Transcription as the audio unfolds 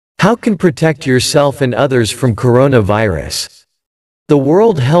How can protect yourself and others from coronavirus? The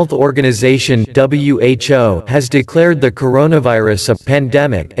World Health Organization (WHO) has declared the coronavirus a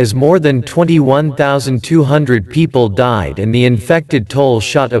pandemic as more than 21,200 people died and the infected toll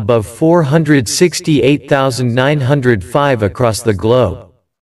shot above 468,905 across the globe.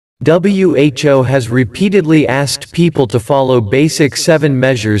 WHO has repeatedly asked people to follow basic 7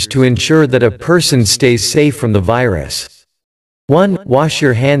 measures to ensure that a person stays safe from the virus. 1. Wash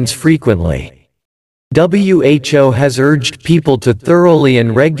your hands frequently. WHO has urged people to thoroughly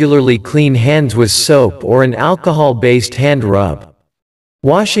and regularly clean hands with soap or an alcohol-based hand rub.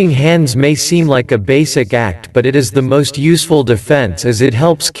 Washing hands may seem like a basic act, but it is the most useful defense as it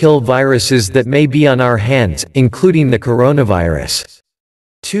helps kill viruses that may be on our hands, including the coronavirus.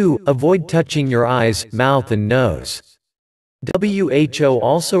 2. Avoid touching your eyes, mouth and nose. WHO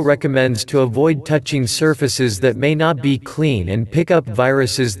also recommends to avoid touching surfaces that may not be clean and pick up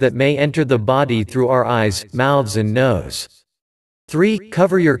viruses that may enter the body through our eyes, mouths and nose. 3.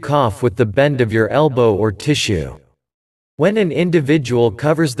 Cover your cough with the bend of your elbow or tissue. When an individual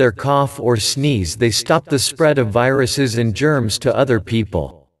covers their cough or sneeze, they stop the spread of viruses and germs to other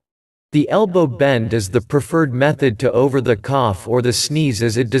people. The elbow bend is the preferred method to over the cough or the sneeze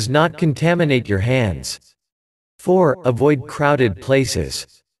as it does not contaminate your hands. 4. Avoid crowded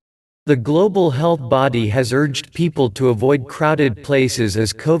places. The global health body has urged people to avoid crowded places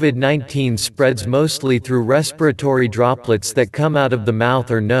as COVID-19 spreads mostly through respiratory droplets that come out of the mouth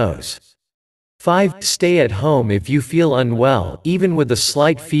or nose. 5. Stay at home if you feel unwell, even with a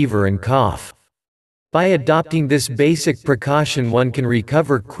slight fever and cough. By adopting this basic precaution, one can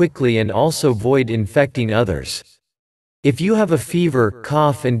recover quickly and also avoid infecting others. If you have a fever,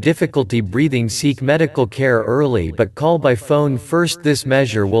 cough and difficulty breathing, seek medical care early but call by phone first. This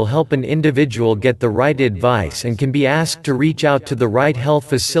measure will help an individual get the right advice and can be asked to reach out to the right health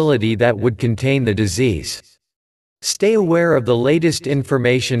facility that would contain the disease. Stay aware of the latest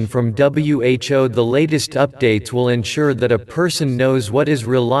information from WHO. The latest updates will ensure that a person knows what is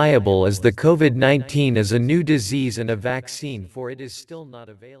reliable, as the COVID-19 is a new disease and a vaccine for it is still not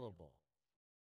available.